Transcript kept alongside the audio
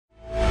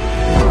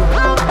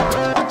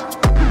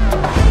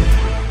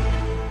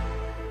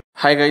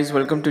Hi guys,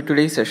 welcome to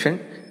today's session.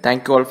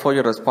 Thank you all for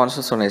your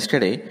responses on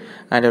yesterday.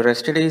 And our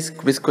yesterday's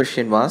quiz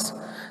question was,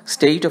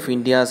 State of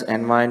India's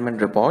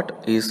Environment Report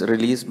is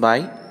released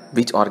by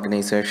which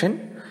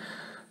organization?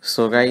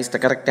 So guys, the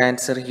correct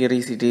answer here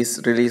is it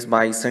is released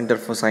by Center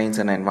for Science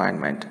and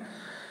Environment.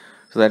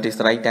 So that is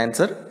the right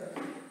answer.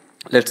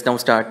 Let's now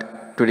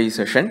start today's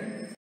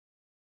session.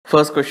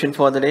 First question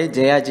for the day,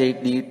 Jaya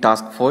Jaitly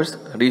task force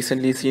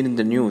recently seen in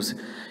the news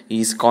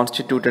is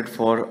constituted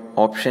for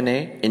option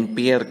A,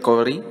 NPA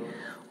Recovery,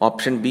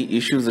 option B,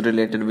 issues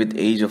related with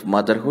age of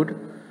motherhood,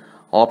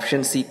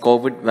 option C,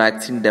 COVID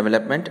vaccine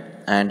development,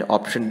 and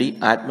option D,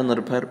 Atma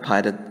Nirbhar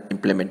Bharat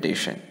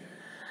implementation.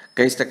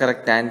 Guys, the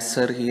correct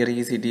answer here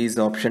is it is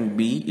option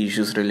B,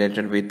 issues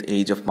related with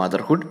age of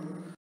motherhood.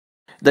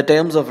 The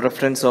terms of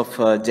reference of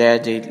Jaya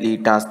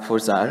Jaitly task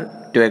force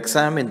are to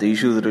examine the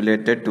issues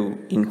related to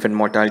infant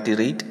mortality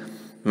rate,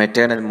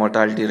 maternal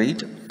mortality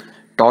rate,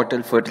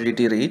 total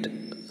fertility rate,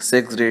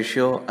 sex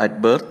ratio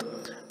at birth,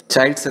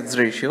 child sex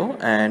ratio,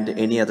 and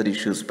any other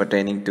issues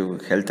pertaining to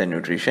health and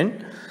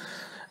nutrition,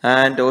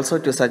 and also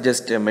to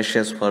suggest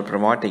measures for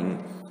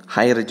promoting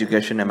higher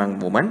education among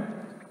women.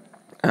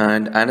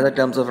 And another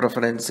terms of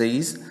reference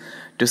is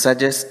to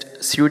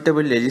suggest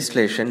suitable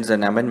legislations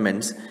and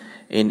amendments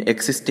in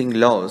existing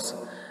laws,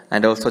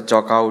 and also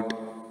chalk out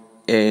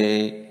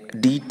a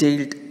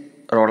detailed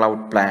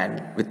rollout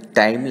plan with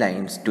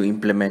timelines to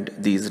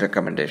implement these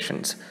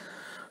recommendations.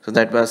 So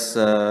that was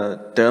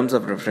terms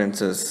of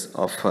references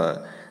of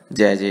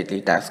Jaya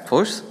Jaitly task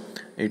force.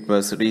 It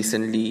was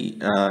recently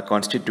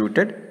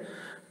constituted.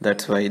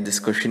 That's why this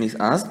question is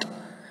asked.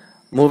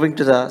 Moving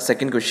to the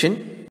second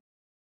question.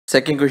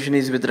 Second question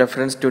is with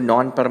reference to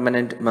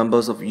non-permanent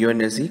members of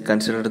UNSC.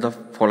 Consider the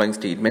following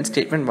statements.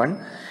 Statement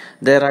 1.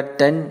 There are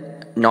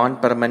 10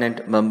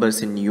 non-permanent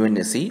members in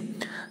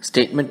UNSC.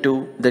 Statement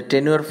 2. The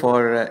tenure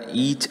for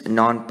each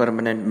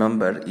non-permanent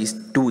member is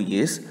 2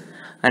 years.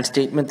 And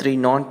statement 3.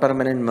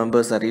 Non-permanent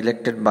members are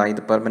elected by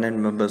the permanent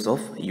members of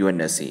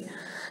UNSC.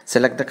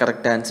 Select the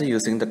correct answer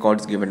using the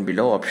codes given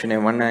below. Option A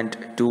 1 and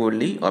 2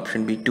 only,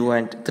 option B 2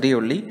 and 3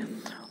 only,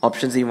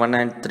 option C 1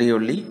 and 3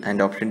 only,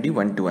 and option D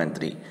 1, 2 and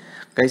 3.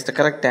 Guys, the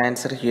correct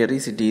answer here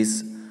is it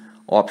is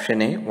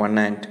option A 1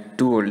 and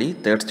 2 only.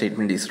 Third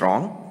statement is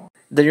wrong.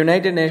 The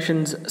United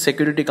Nations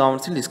Security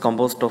Council is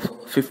composed of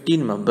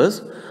 15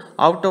 members.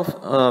 Out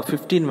of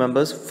 15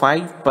 members,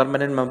 5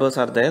 permanent members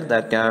are there,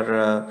 that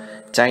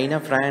are China,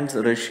 France,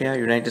 Russia,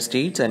 United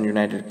States and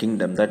United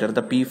Kingdom. That are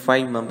the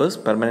P5 members,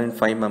 permanent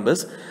 5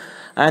 members.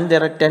 And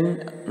there are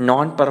 10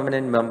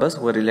 non-permanent members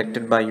who are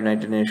elected by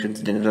United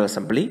Nations General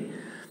Assembly.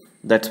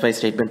 That's why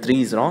statement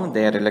 3 is wrong.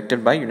 They are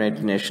elected by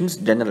United Nations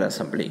General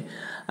Assembly.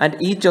 And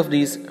each of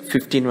these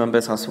 15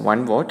 members has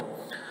 1 vote.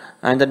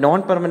 And the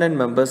non-permanent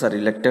members are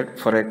elected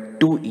for a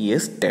 2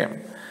 years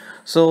term.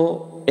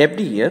 So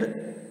every year,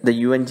 the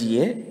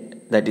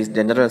UNGA, that is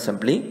General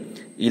Assembly,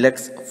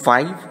 elects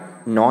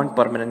 5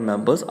 non-permanent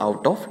members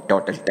out of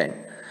total 10.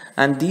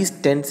 And these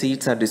 10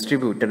 seats are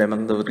distributed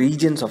among the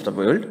regions of the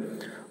world.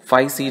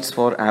 5 seats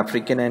for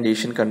African and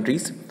Asian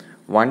countries,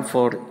 1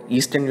 for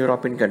Eastern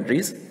European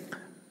countries,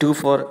 2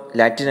 for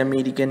Latin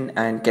American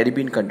and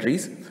Caribbean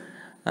countries,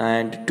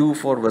 and 2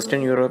 for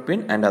Western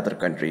European and other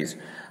countries.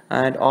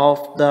 And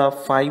of the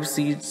 5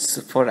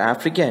 seats for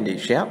Africa and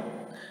Asia,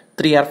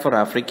 3 are for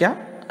Africa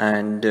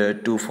and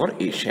 2 for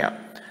Asia.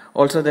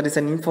 Also, there is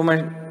an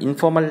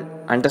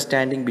informal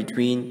understanding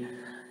between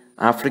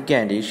Africa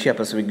and Asia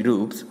Pacific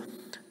groups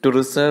to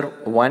reserve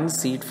 1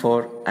 seat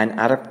for an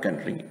Arab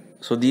country.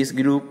 So this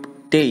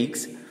group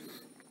takes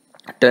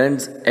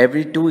turns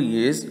every 2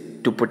 years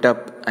to put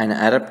up an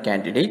Arab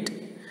candidate,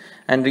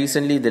 and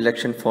recently the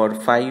election for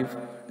 5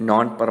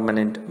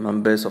 non-permanent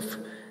members of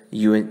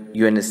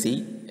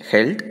UNSC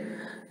held,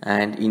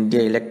 and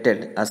India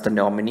elected as the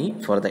nominee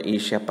for the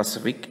Asia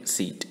Pacific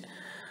seat.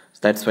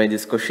 That's why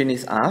this question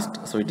is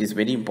asked. So it is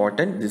very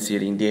important. This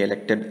year India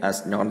elected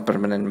as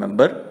non-permanent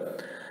member.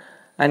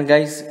 And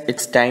guys,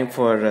 it's time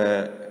for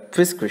a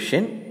quiz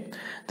question.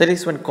 There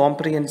is one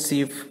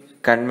comprehensive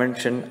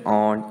convention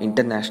on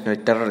international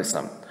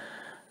terrorism,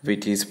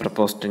 which is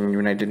proposed in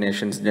United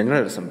Nations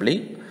General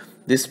Assembly.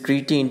 This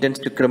treaty intends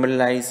to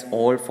criminalize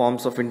all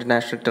forms of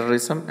international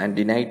terrorism and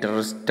deny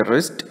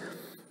terrorists,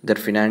 their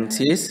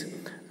financiers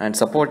and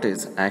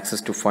supporters access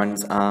to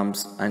funds,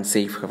 arms and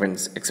safe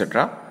havens,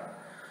 etc.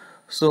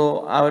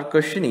 So our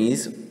question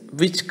is,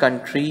 which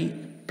country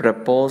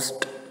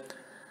proposed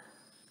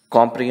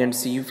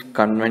comprehensive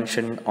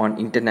convention on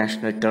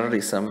international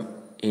terrorism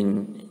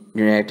in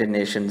United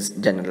Nations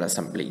General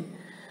Assembly?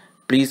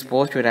 Please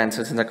post your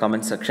answers in the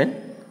comment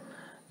section.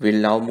 We'll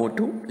now move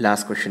to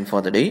last question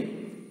for the day.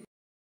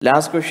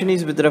 Last question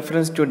is with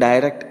reference to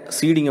direct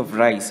seeding of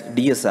rice,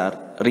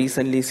 DSR,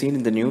 recently seen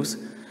in the news.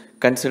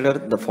 Consider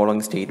the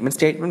following statement.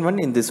 Statement 1,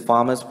 in this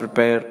farmers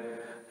prepare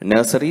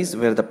nurseries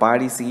where the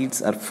paddy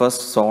seeds are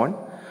first sown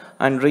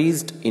and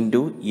raised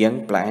into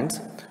young plants.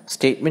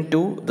 Statement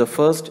 2, the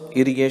first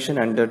irrigation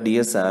under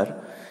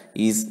DSR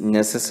is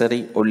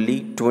necessary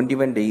only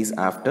 21 days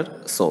after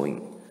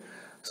sowing.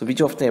 So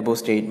which of the above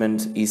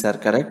statements is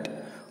correct?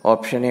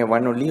 Option A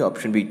 1 only,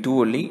 option B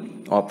 2 only,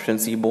 option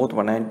C both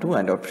 1 and 2,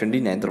 and option D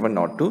neither 1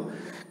 nor 2.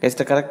 Guys,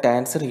 the correct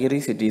answer here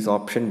is it is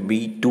option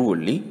B 2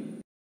 only.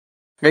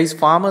 Guys,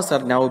 farmers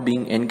are now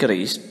being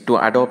encouraged to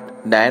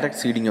adopt direct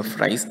seeding of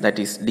rice, that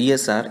is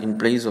DSR, in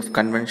place of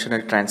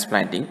conventional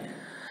transplanting,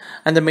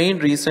 and the main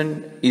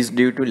reason is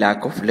due to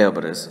lack of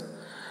laborers.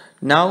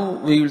 Now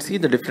we will see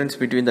the difference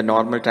between the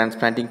normal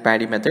transplanting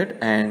paddy method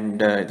and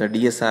the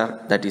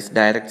DSR, that is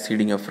direct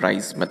seeding of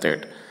rice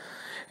method.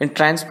 In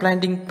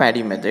transplanting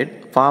paddy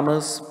method,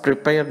 farmers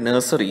prepare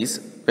nurseries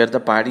where the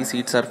paddy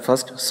seeds are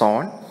first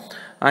sown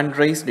and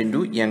raised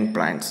into young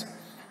plants.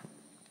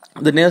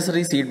 The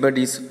nursery seedbed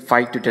is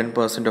 5 to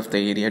 10% of the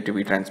area to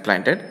be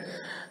transplanted,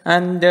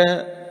 and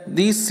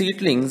these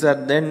seedlings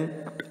are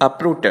then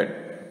uprooted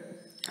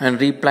and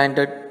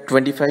replanted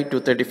 25 to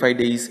 35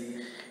 days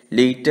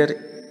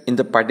later in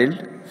the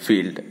puddled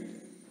field.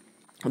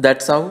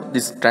 That's how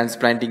this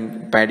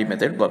transplanting paddy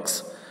method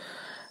works.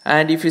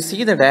 And if you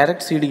see the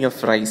direct seeding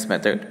of rice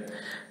method,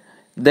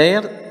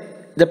 there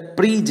the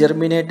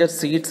pre-germinated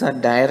seeds are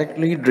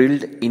directly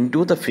drilled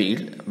into the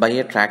field by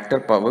a tractor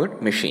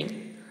powered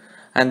machine,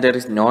 and there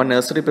is no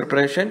nursery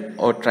preparation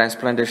or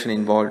transplantation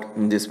involved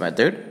in this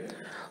method.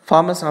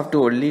 Farmers have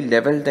to only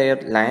level their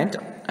land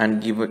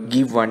and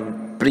give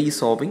one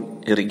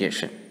pre-sowing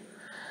irrigation.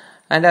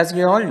 And as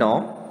we all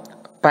know,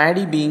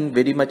 paddy being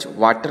very much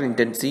water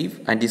intensive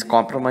and is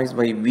compromised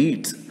by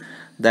weeds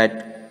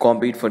that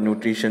compete for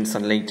nutrition,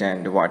 sunlight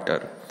and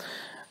water.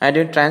 And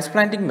in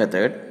transplanting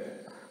method,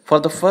 for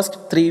the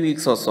first 3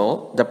 weeks or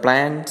so, the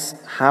plants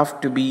have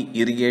to be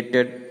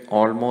irrigated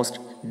almost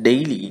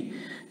daily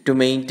to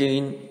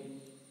maintain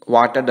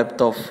water depth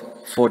of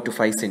 4 to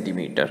 5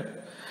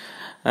 centimeter.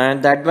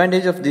 And the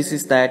advantage of this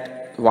is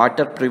that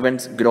water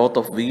prevents growth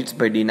of weeds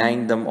by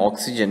denying them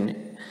oxygen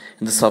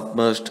in the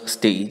submerged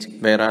stage,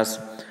 whereas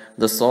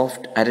the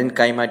soft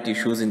parenchyma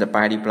tissues in the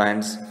paddy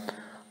plants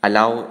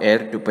allow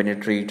air to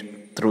penetrate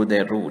through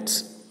their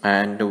roots,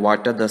 and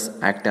water thus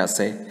act as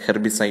a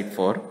herbicide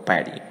for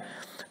paddy.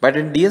 But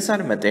in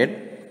DSR method,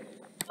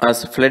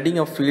 as flooding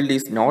of field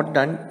is not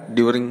done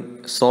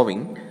during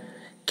sowing,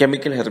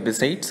 chemical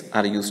herbicides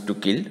are used to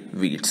kill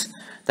weeds.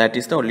 That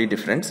is the only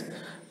difference.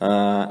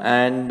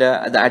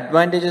 The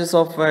advantages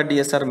of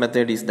DSR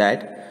method is that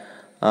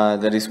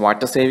there is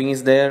water saving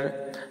is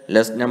there,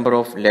 less number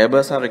of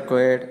labors are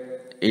required,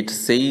 it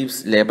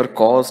saves labor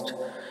cost,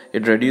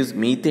 it reduces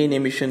methane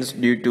emissions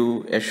due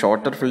to a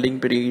shorter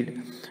filling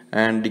period,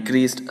 and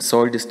decreased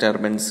soil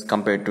disturbance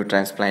compared to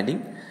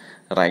transplanting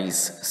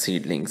rice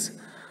seedlings.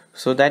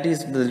 So that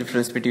is the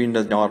difference between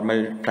the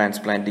normal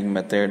transplanting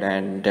method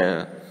and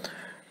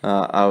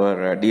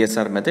our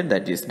DSR method,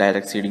 that is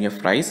direct seeding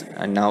of rice,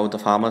 and now the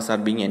farmers are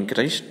being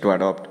encouraged to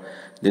adopt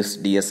this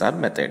DSR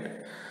method.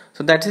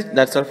 So that's it.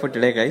 That's all for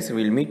today, guys.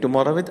 We'll meet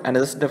tomorrow with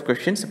another set of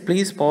questions.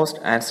 Please post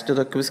answer to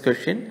the quiz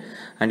question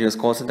and your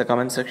scores in the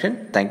comment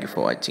section. Thank you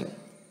for watching.